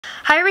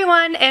Hi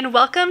everyone, and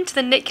welcome to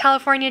the Knit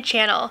California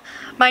channel.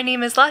 My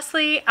name is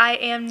Leslie. I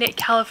am Knit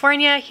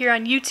California here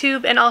on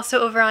YouTube and also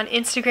over on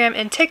Instagram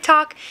and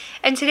TikTok.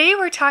 And today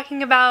we're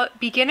talking about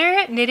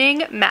beginner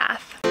knitting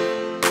math.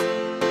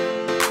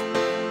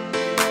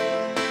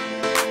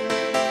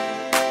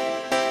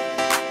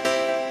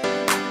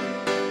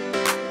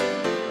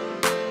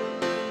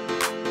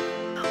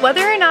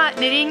 Whether or not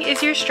knitting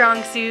is your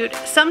strong suit,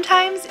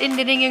 sometimes in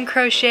knitting and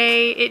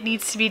crochet it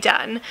needs to be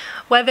done.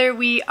 Whether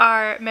we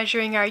are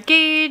measuring our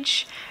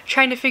gauge,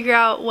 trying to figure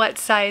out what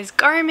size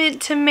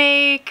garment to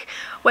make,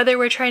 whether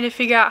we're trying to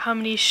figure out how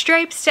many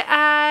stripes to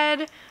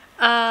add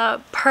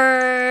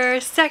per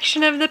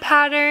section of the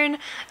pattern,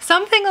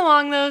 something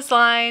along those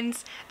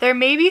lines, there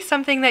may be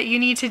something that you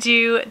need to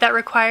do that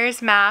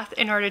requires math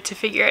in order to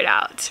figure it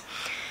out.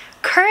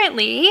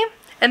 Currently,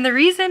 and the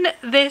reason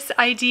this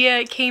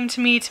idea came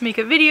to me to make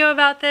a video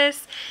about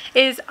this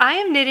is I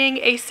am knitting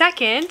a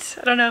second,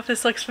 I don't know if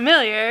this looks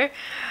familiar,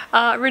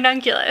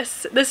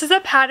 Runningunculus. This is a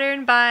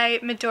pattern by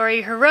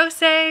Midori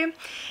Hirose,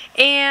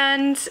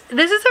 and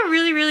this is a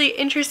really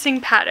interesting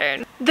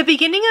pattern. The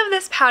beginning of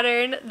this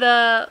pattern,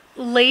 the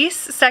lace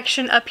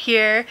section up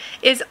here,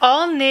 is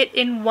all knit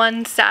in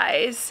one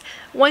size.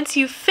 Once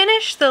you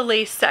finish the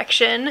lace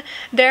section,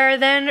 there are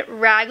then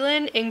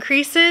raglan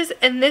increases,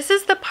 and this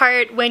is the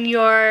part when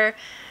you're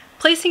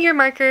placing your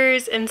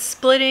markers and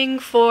splitting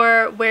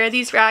for where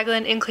these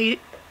raglan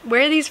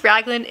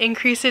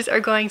increases are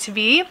going to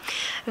be.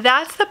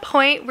 That's the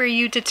point where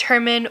you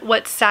determine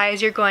what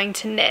size you're going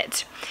to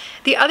knit.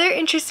 The other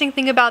interesting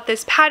thing about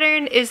this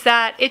pattern is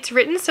that it's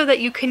written so that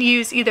you can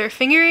use either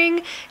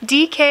fingering,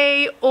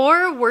 DK,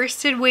 or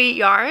worsted weight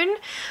yarn,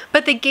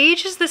 but the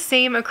gauge is the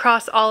same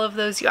across all of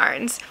those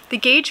yarns. The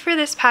gauge for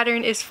this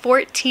pattern is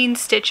 14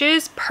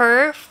 stitches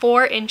per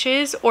 4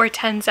 inches or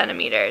 10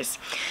 centimeters.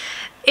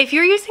 If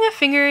you're using a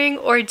fingering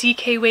or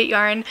DK weight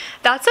yarn,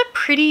 that's a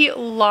pretty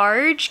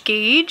large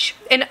gauge,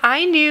 and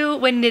I knew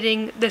when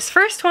knitting this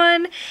first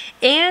one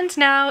and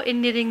now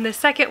in knitting the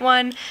second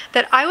one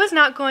that I was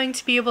not going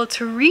to be able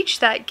to reach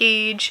that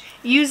gauge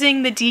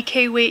using the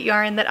DK weight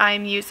yarn that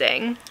I'm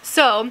using.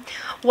 So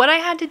what I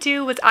had to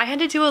do was I had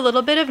to do a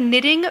little bit of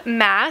knitting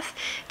math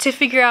to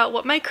figure out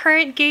what my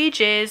current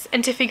gauge is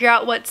and to figure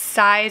out what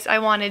size I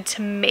wanted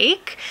to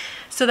make,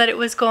 so that it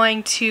was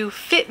going to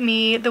fit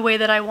me the way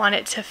that I want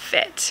it to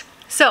fit.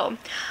 So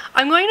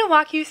I'm going to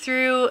walk you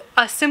through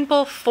a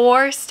simple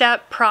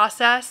 4-step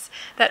process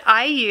that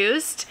I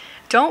used.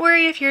 Don't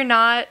worry if you're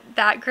not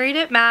that great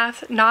at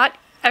math, not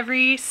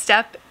every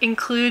step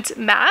includes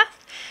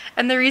math,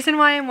 and the reason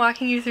why I'm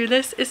walking you through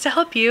this is to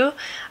help you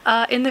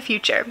in the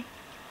future.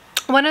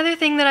 One other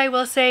thing that I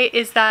will say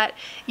is that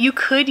you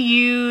could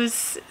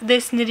use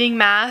this knitting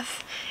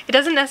math. It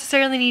doesn't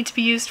necessarily need to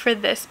be used for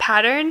this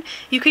pattern.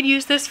 You could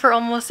use this for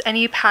almost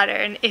any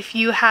pattern. If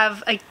you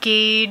have a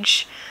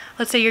gauge,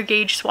 let's say your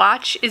gauge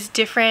swatch is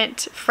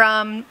different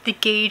from the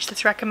gauge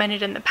that's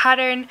recommended in the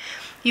pattern,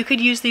 you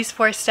could use these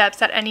 4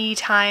 steps at any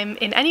time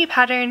in any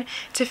pattern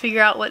to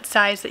figure out what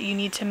size that you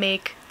need to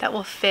make that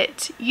will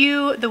fit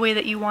you the way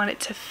that you want it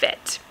to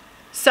fit.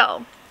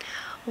 So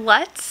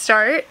let's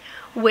start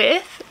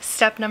with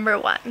step number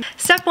 1.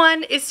 Step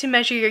 1 is to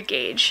measure your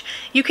gauge.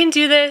 You can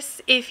do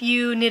this if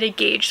you knit a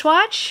gauge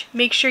swatch.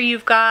 Make sure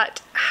you've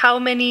got how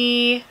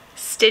many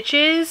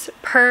stitches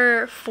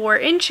per 4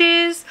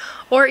 inches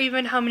or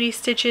even how many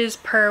stitches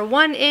per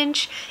 1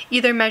 inch.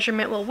 Either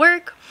measurement will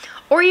work.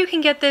 Or you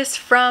can get this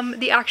from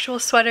the actual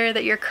sweater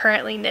that you're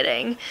currently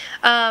knitting.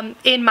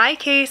 In my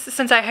case,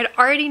 since I had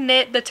already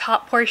knit the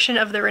top portion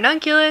of the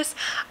Runningunculus,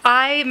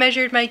 I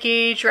measured my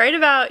gauge right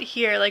about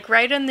here, like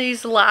right in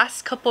these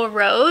last couple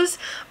rows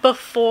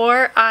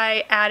before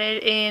I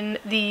added in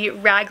the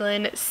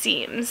raglan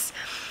seams.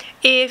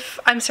 If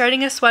I'm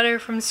starting a sweater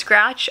from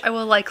scratch, I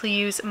will likely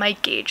use my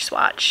gauge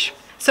swatch.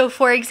 So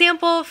for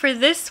example, for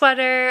this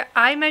sweater,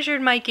 I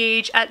measured my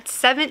gauge at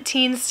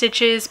 17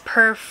 stitches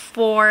per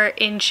 4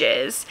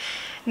 inches.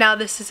 Now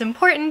this is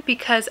important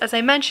because, as I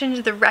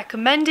mentioned, the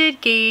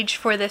recommended gauge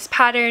for this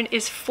pattern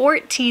is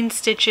 14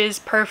 stitches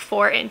per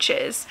 4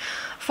 inches.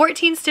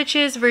 14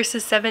 stitches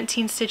versus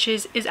 17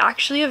 stitches is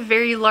actually a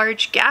very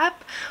large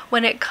gap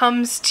when it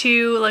comes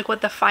to like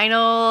what the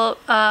final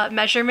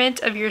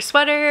measurement of your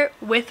sweater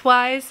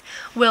width-wise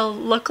will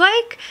look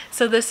like.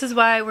 So this is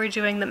why we're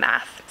doing the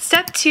math.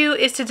 Step 2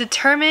 is to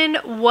determine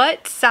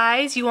what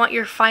size you want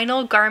your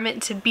final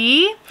garment to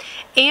be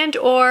and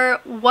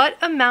or what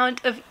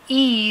amount of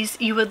ease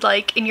you would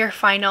like in your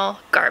final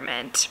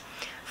garment.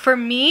 For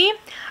me,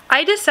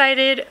 I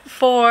decided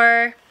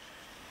for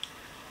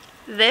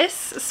this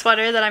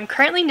sweater that I'm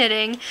currently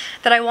knitting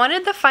that I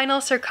wanted the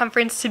final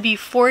circumference to be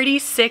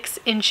 46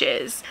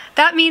 inches.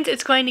 That means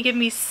it's going to give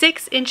me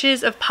 6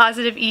 inches of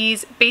positive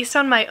ease based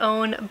on my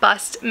own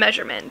bust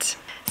measurement.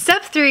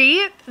 Step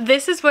 3,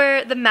 this is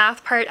where the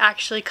math part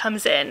actually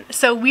comes in.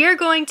 So we are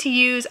going to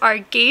use our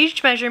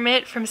gauged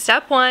measurement from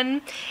step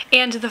 1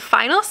 and the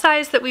final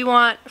size that we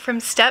want from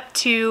step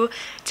 2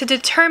 to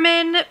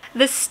determine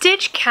the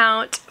stitch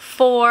count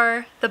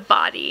for the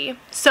body.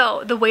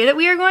 So the way that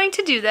we are going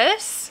to do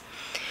this,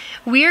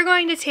 we are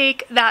going to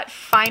take that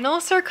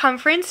final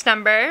circumference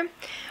number,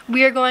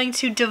 we are going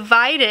to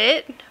divide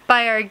it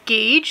by our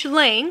gauge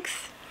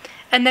length,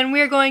 and then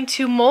we are going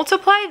to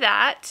multiply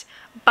that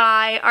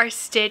by our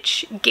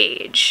stitch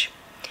gauge.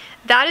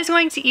 That is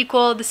going to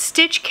equal the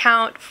stitch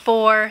count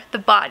for the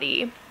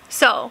body.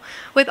 So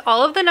with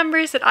all of the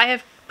numbers that I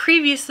have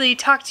previously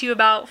talked to you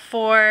about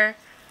for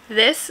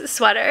this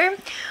sweater,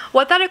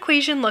 what that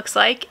equation looks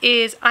like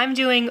is I'm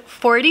doing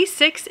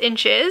 46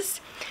 inches,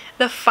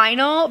 the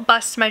final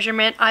bust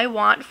measurement I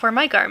want for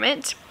my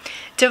garment,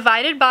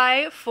 divided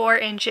by 4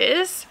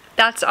 inches,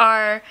 that's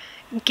our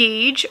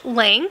gauge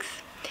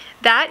length.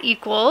 That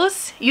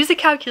equals, use a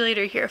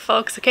calculator here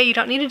folks, okay, you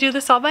don't need to do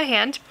this all by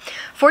hand.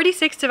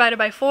 46 divided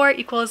by 4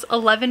 equals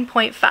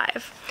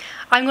 11.5.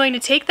 I'm going to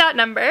take that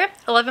number,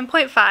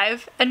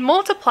 11.5, and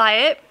multiply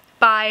it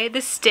by the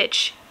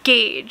stitch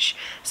gauge.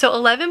 So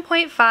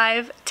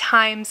 11.5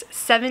 times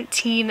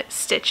 17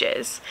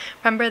 stitches.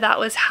 Remember, that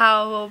was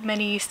how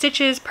many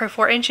stitches per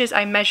 4 inches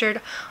I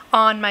measured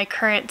on my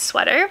current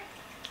sweater.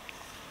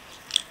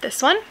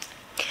 This one.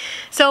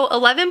 So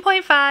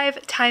 11.5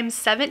 times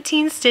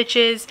 17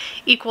 stitches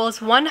equals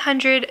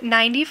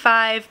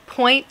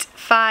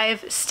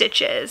 195.5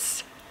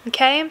 stitches.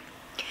 Okay?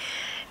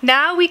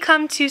 Now we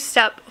come to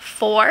step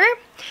 4.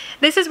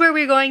 This is where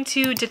we're going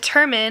to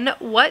determine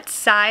what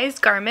size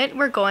garment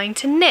we're going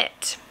to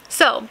knit.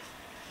 So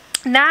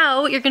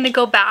now you're going to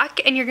go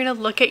back and you're going to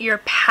look at your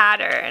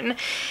pattern,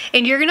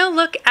 and you're going to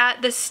look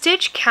at the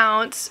stitch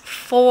counts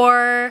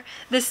for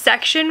the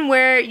section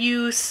where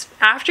you,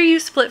 after you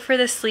split for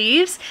the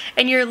sleeves,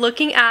 and you're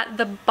looking at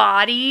the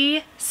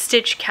body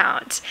stitch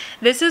count.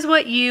 This is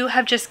what you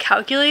have just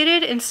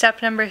calculated in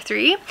step number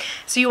 3.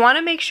 So you want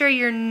to make sure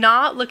you're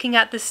not looking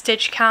at the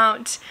stitch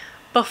count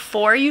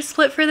before you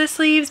split for the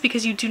sleeves,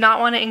 because you do not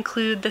want to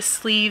include the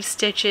sleeve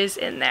stitches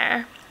in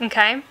there,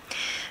 okay?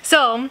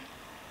 So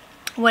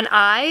when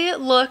I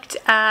looked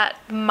at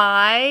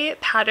my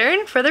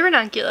pattern for the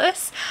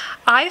Runningunculus,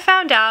 I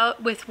found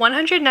out with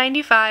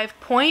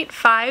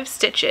 195.5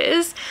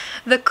 stitches,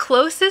 the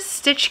closest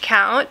stitch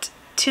count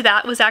to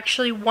that was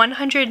actually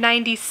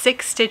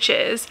 196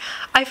 stitches.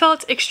 I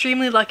felt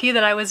extremely lucky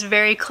that I was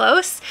very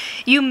close.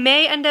 You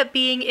may end up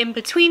being in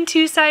between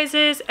 2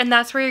 sizes, and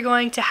that's where you're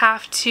going to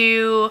have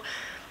to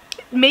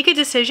make a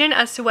decision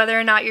as to whether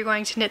or not you're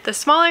going to knit the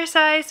smaller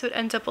size so it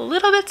ends up a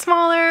little bit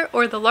smaller,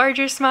 or the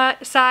larger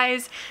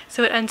size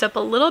so it ends up a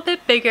little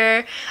bit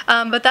bigger,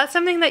 but that's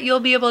something that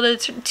you'll be able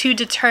to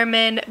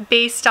determine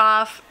based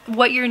off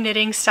what your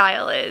knitting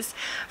style is.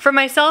 For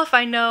myself,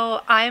 I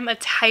know I'm a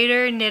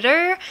tighter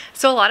knitter,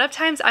 so a lot of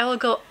times I will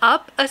go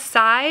up a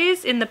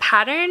size in the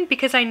pattern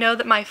because I know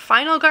that my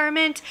final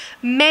garment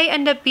may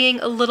end up being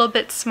a little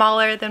bit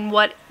smaller than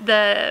what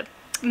the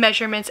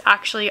measurements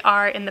actually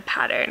are in the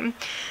pattern.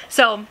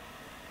 So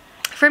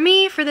for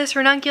me, for this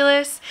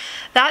Runningunculus,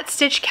 that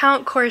stitch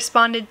count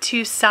corresponded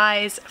to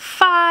size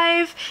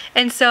 5,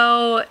 and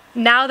so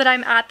now that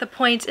I'm at the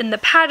point in the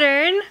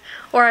pattern,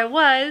 or I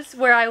was,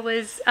 where I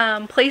was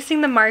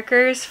placing the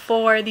markers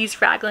for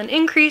these raglan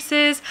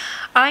increases,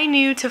 I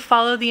knew to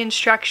follow the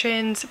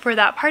instructions for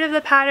that part of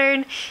the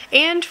pattern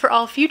and for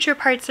all future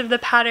parts of the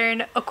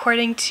pattern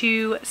according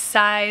to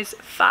size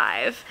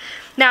 5.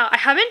 Now, I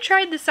haven't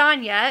tried this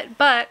on yet,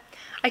 but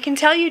I can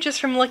tell you just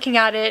from looking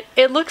at it,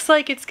 it looks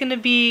like it's going to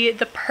be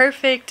the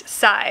perfect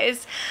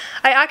size.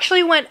 I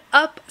actually went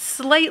up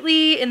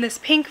slightly in this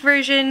pink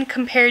version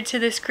compared to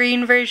this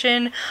green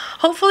version,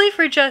 hopefully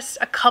for just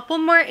a couple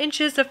more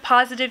inches of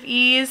positive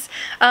ease.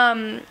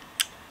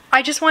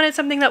 I just wanted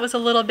something that was a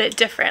little bit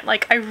different.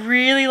 Like, I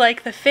really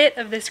like the fit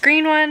of this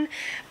green one,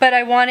 but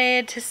I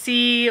wanted to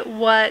see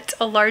what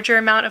a larger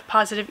amount of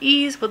positive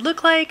ease would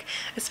look like,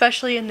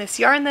 especially in this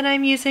yarn that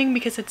I'm using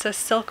because it's a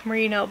silk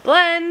merino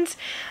blend.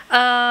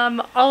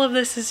 All of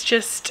this is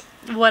just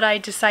what I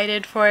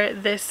decided for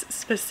this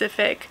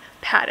specific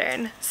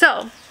pattern.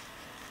 So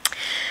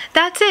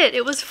that's it.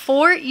 It was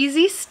 4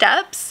 easy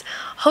steps.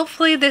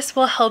 Hopefully this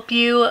will help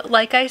you.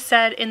 Like I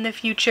said, in the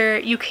future,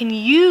 you can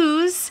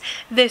use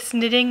this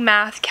knitting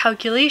math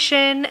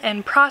calculation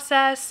and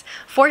process,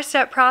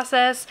 4-step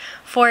process,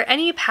 for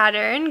any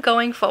pattern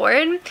going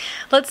forward.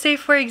 Let's say,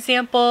 for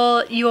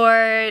example,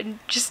 you're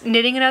just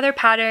knitting another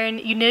pattern,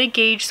 you knit a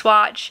gauge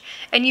swatch,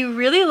 and you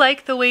really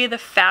like the way the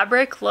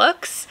fabric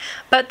looks,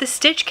 but the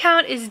stitch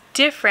count is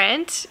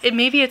different.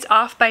 Maybe it's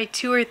off by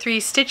 2 or 3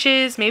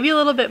 stitches, maybe a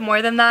little bit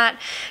more than that,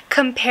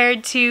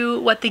 compared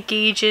to what the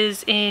gauge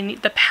is in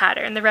the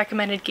pattern, the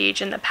recommended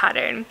gauge in the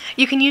pattern.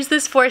 You can use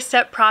this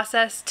 4-step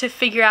process to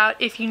figure out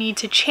if you need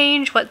to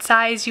change what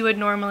size you would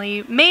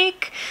normally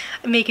make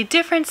a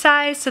different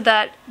size so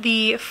that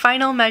the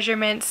final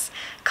measurements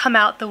come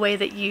out the way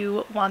that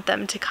you want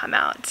them to come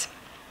out.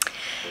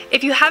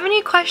 If you have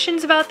any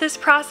questions about this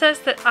process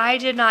that I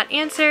did not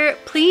answer,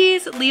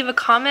 please leave a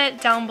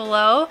comment down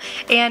below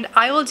and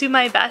I will do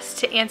my best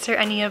to answer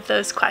any of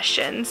those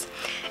questions.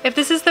 If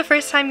this is the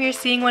first time you're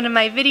seeing one of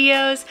my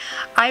videos,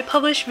 I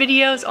publish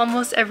videos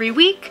almost every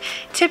week,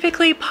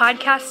 typically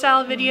podcast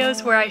style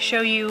videos where I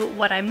show you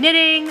what I'm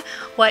knitting,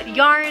 what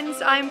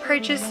yarns I'm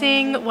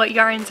purchasing, what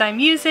yarns I'm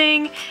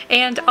using,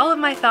 and all of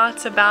my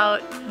thoughts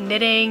about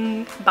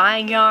knitting,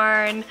 buying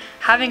yarn,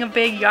 having a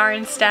big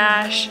yarn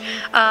stash,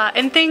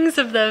 and things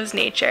of those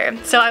nature.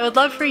 So I would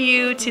love for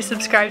you to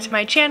subscribe to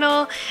my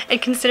channel and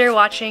consider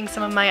watching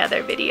some of my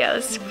other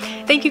videos.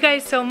 Thank you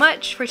guys so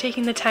much for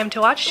taking the time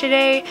to watch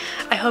today.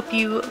 I hope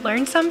you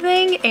learned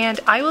something and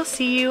I will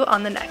see you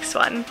on the next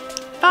one.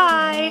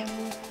 Bye!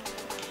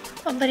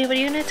 Oh buddy, what are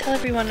you going to tell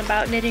everyone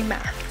about knitting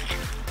math?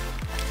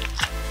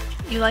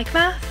 You like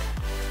math?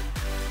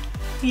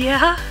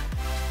 Yeah?